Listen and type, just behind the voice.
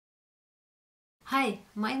Hi,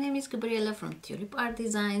 my name is Gabriela from Tulip Art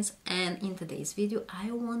Designs, and in today's video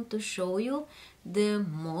I want to show you the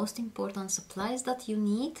most important supplies that you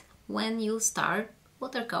need when you start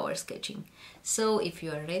watercolor sketching. So if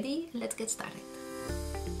you are ready, let's get started.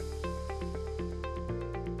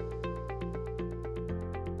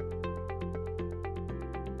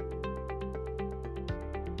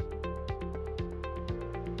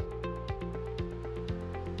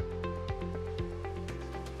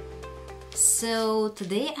 So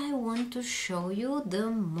today I want to show you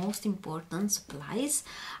the most important supplies,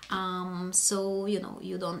 so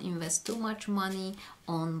you don't invest too much money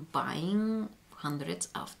on buying hundreds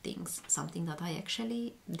of things, something that I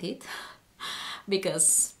actually did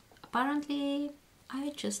because apparently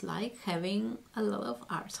I just like having a lot of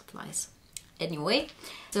art supplies. Anyway,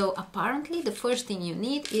 so apparently the first thing you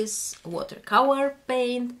need is watercolor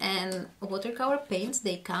paint, and watercolor paints,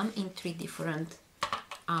 they come in three different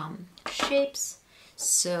shapes.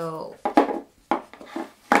 So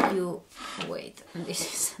you wait, this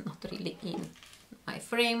is not really in my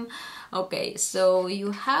frame. Okay, so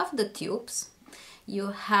you have the tubes, you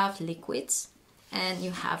have liquids, and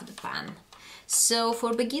you have the pan. So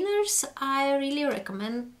for beginners I really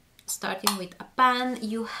recommend starting with a pan.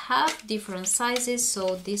 You have different sizes,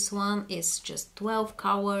 so this one is just 12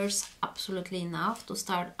 colors, absolutely enough to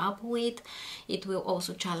start up with. It will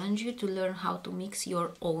also challenge you to learn how to mix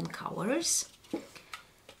your own colors.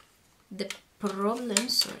 The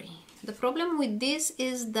problem with this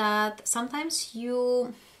is that sometimes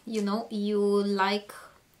you like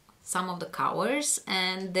some of the colors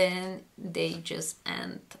and then they just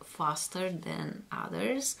end faster than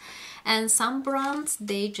others, and some brands,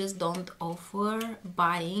 they just don't offer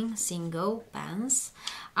buying single pans,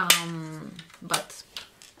 but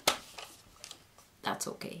that's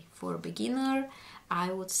okay. For a beginner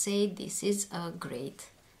I would say this is a great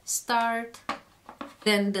start.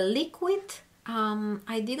 Then the liquid,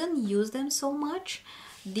 I didn't use them so much.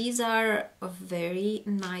 These are very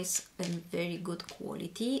nice and very good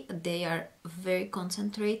quality. They are very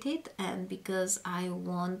concentrated, and because I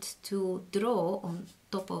want to draw on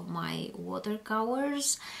top of my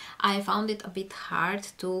watercolors, I found it a bit hard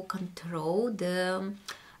to control the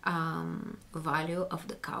value of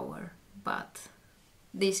the color. But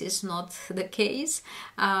this is not the case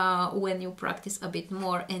when you practice a bit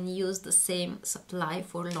more and use the same supply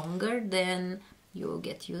for longer, then you will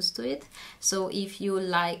get used to it. So if you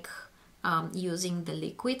like using the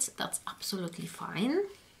liquids, that's absolutely fine.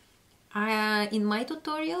 In my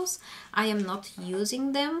tutorials I am not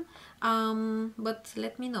using them, but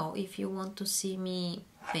let me know if you want to see me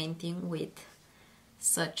painting with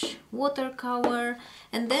such watercolor.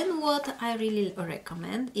 And then what I really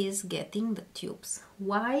recommend is getting the tubes.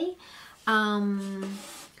 Why?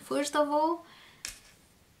 First of all,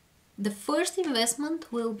 the first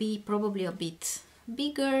investment will be probably a bit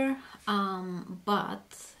bigger,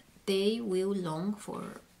 but they will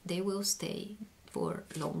stay for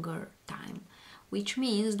longer time, which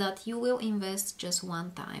means that you will invest just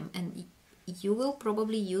one time and you will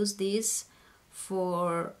probably use this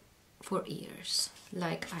for years.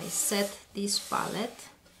 Like I set this palette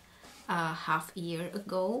half year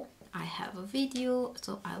ago. I have a video,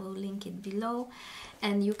 so I will link it below,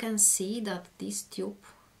 and you can see that this tube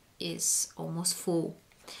is almost full.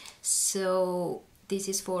 So this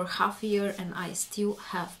is for half year and I still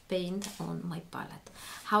have paint on my palette.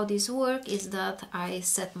 How this works is that I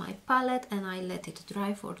set my palette and I let it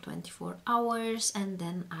dry for 24 hours and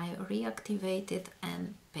then I reactivate it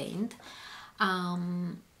and paint.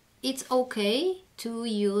 It's okay to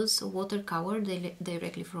use watercolor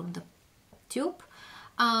directly from the tube.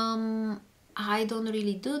 I don't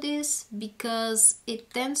really do this because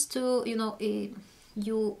it tends to,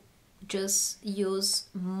 you just use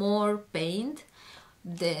more paint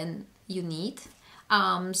than you need.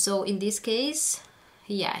 So in this case,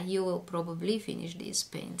 yeah, you will probably finish these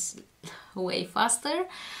paints way faster,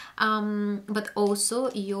 but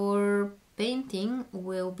also your painting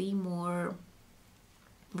will be more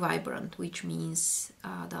vibrant, which means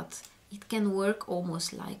that it can work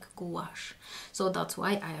almost like gouache. So that's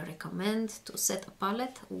why I recommend to set a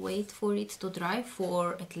palette, wait for it to dry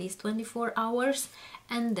for at least 24 hours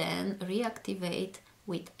and then reactivate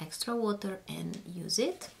with extra water and use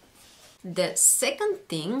it. The second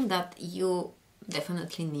thing that you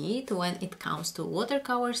definitely need when it comes to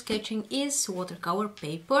watercolor sketching is watercolor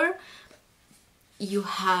paper. You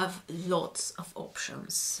have lots of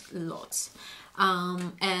options, lots.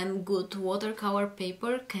 And good watercolor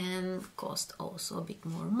paper can cost also a bit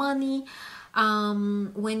more money.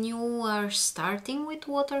 When you are starting with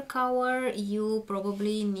watercolor, you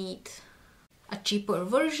probably need a cheaper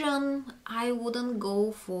version, I wouldn't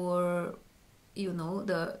go for, you know,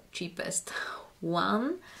 the cheapest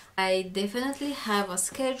one. I definitely have a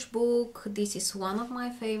sketchbook. This is one of my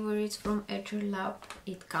favorites from Etcher Lab.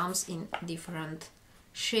 It comes in different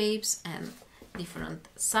shapes and different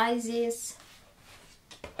sizes.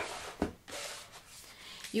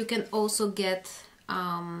 You can also get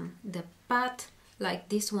the pad, like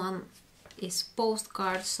this one is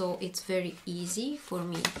postcard, so it's very easy for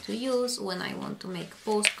me to use when I want to make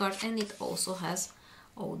postcard, and it also has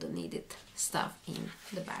all the needed stuff in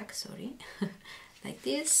the bag, sorry. Like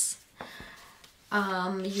this.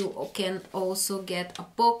 You can also get a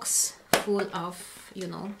box full of, you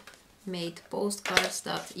know, made postcards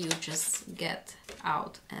that you just get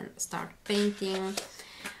out and start painting,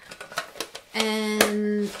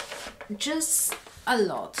 and just a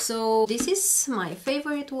lot. So this is my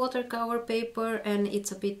favorite watercolor paper, and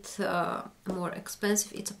it's a bit more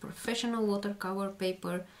expensive. It's a professional watercolor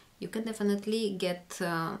paper. You can definitely get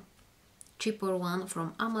cheaper one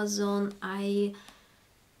from Amazon. I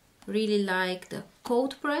really like the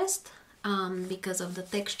cold pressed because of the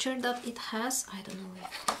texture that it has. I don't know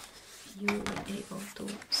if you were able to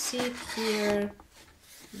see it here,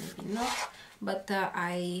 maybe not, but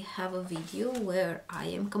I have a video where I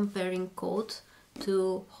am comparing coat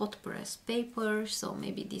to hot press paper, so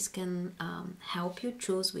maybe this can help you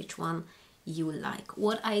choose which one you like.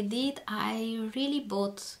 What I did, I really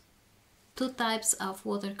bought two types of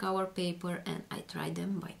watercolor paper and I tried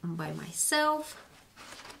them by myself.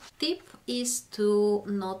 Tip is to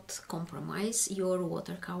not compromise your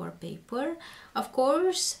watercolor paper. Of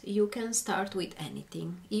course, you can start with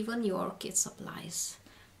anything, even your kit supplies.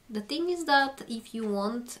 The thing is that if you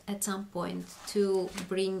want at some point to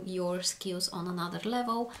bring your skills on another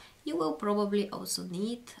level, you will probably also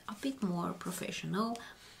need a bit more professional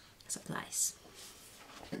supplies.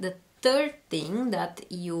 The third thing that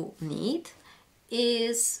you need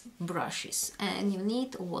is brushes, and you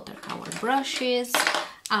need watercolor brushes.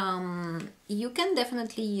 You can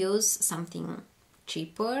definitely use something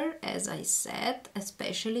cheaper, as I said,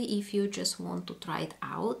 especially if you just want to try it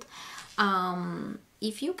out.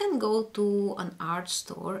 If you can go to an art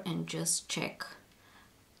store and just check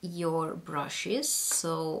your brushes,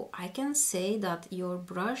 so I can say that your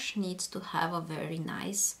brush needs to have a very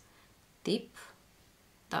nice tip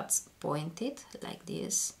that's pointed like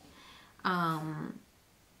this, and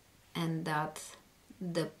that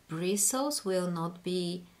the bristles will not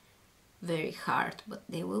be very hard, but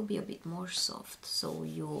they will be a bit more soft, so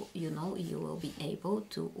you know you will be able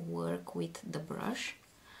to work with the brush.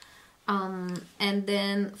 And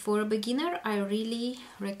then for a beginner, I really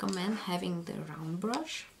recommend having the round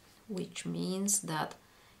brush, which means that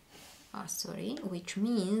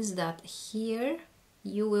here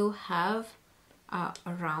you will have a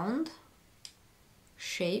round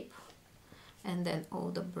shape, and then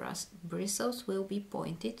all the bristles will be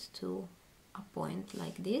pointed to a point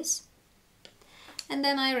like this. And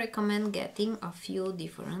then I recommend getting a few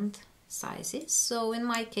different sizes. So in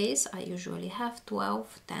my case, I usually have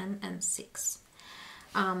 12, 10 and 6.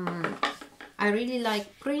 I really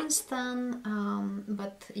like Princeton,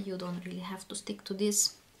 but you don't really have to stick to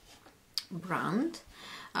this brand.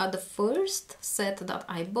 The first set that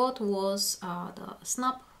I bought was the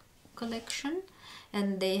Snap collection,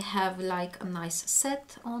 and they have like a nice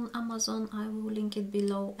set on Amazon. I will link it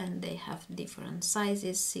below, and they have different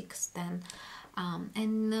sizes, 6, 10,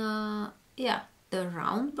 yeah, the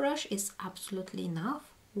round brush is absolutely enough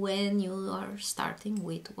when you are starting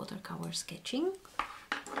with watercolor sketching.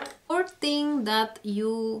 Fourth thing that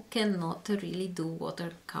you cannot really do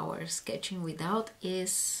watercolor sketching without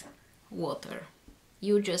is water.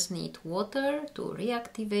 You just need water to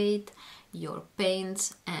reactivate your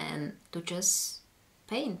paints and to just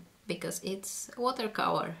paint, because it's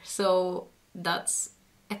watercolor, so that's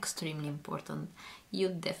extremely important. You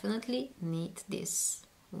definitely need this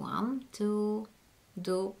one to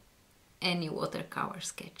do any watercolor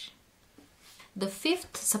sketch. The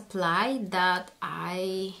fifth supply that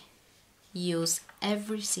I use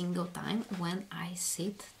every single time when I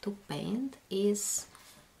sit to paint is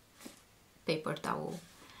paper towel.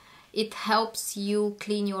 It helps you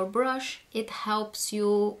clean your brush, it helps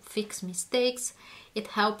you fix mistakes, it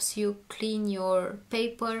helps you clean your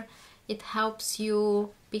paper, it helps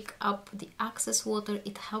you pick up the excess water,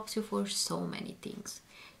 it helps you for so many things.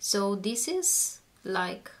 So this is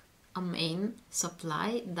like a main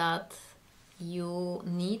supply that you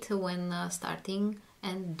need when starting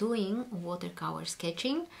and doing watercolor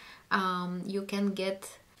sketching. You can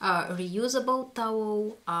get a reusable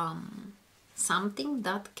towel, something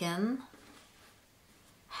that can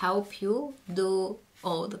help you do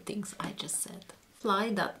all the things I just said.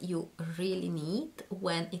 Apply that you really need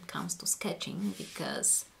when it comes to sketching,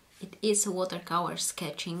 because it is watercolor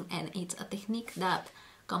sketching and it's a technique that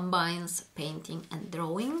combines painting and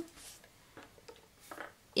drawing.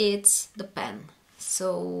 It's the pen.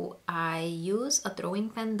 So I use a drawing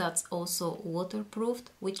pen that's also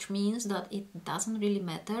waterproofed, which means that it doesn't really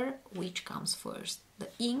matter which comes first, the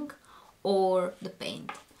ink or the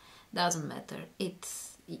paint. Doesn't matter.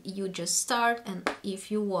 You just start, and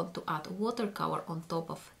if you want to add watercolor on top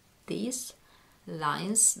of these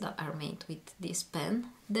lines that are made with this pen,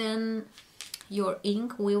 then your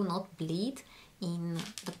ink will not bleed in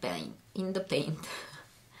the paint.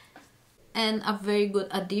 And a very good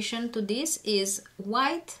addition to this is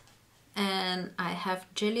white, and I have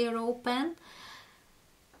Jelly Roll pen.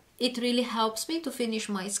 It really helps me to finish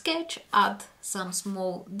my sketch, add some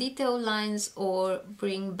small detail lines, or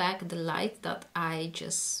bring back the light that I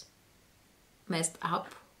just messed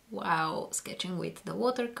up while sketching with the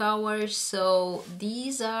watercolors. So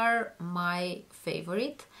these are my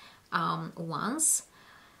favorite ones.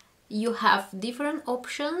 You have different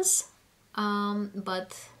options,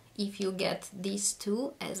 but if you get these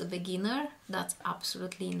two as a beginner, that's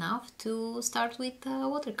absolutely enough to start with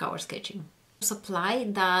watercolor sketching. Supply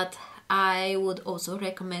that I would also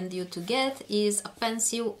recommend you to get is a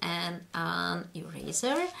pencil and an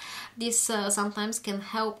eraser. This sometimes can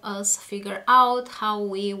help us figure out how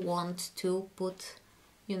we want to put,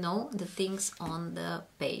 you know, the things on the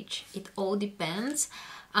page. It all depends.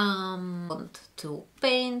 Want to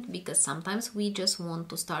paint, because sometimes we just want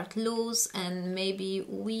to start loose and maybe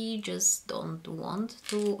we just don't want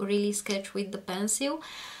to really sketch with the pencil,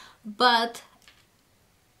 but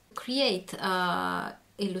create a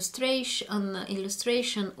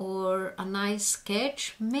illustration or a nice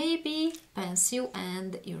sketch, maybe pencil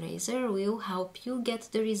and eraser will help you get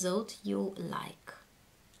the result you like.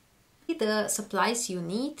 The supplies you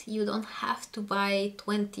need, you don't have to buy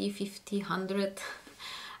 20, 50, 100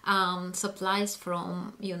 supplies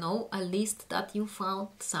from, you know, a list that you found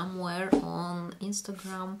somewhere on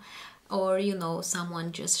Instagram, or, you know,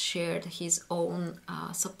 someone just shared his own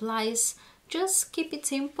supplies. Just keep it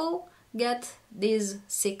simple. Get these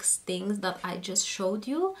 6 things that I just showed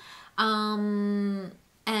you. And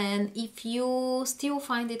if you still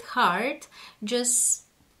find it hard, just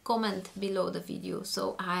comment below the video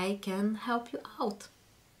so I can help you out.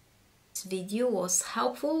 This video was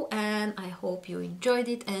helpful and I hope you enjoyed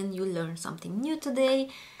it and you learned something new today.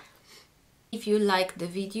 If you liked the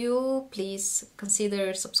video, please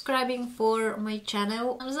consider subscribing for my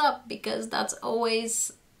channel. Thumbs up, because that's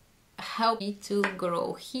always help me to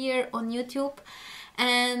grow here on YouTube.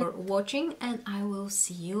 And for watching, and I will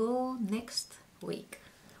see you next week.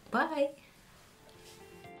 Bye!